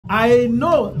I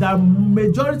know that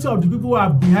majority of the people who are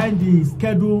behind the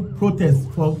scheduled protest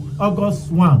for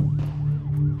August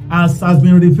 1, as has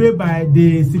been revealed by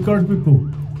the security people,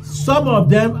 some of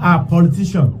them are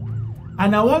politicians.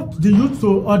 And I want the youth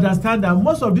to understand that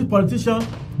most of these politicians,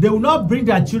 they will not bring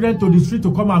their children to the street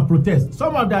to come and protest.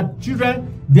 Some of their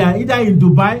children, they are either in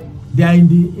Dubai, they are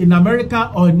in America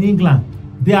or in England.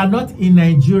 They are not in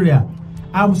Nigeria.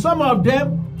 And some of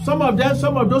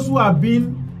those who have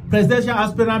been presidential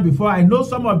aspirant before, I know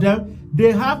some of them,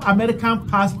 they have American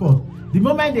passport. The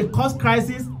moment they cause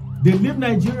crisis, they leave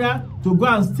Nigeria to go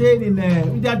and stay in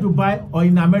either Dubai or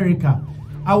in America.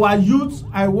 Our youth,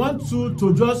 I want you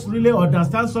to just really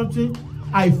understand something.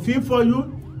 I feel for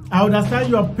you. I understand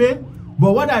your pain.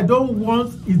 But what I don't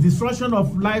want is destruction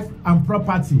of life and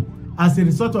property as a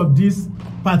result of this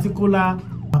particular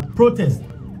protest.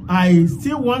 I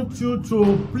still want you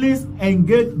to please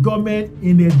engage government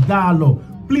in a dialogue.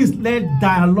 Please let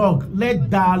dialogue with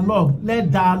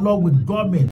government.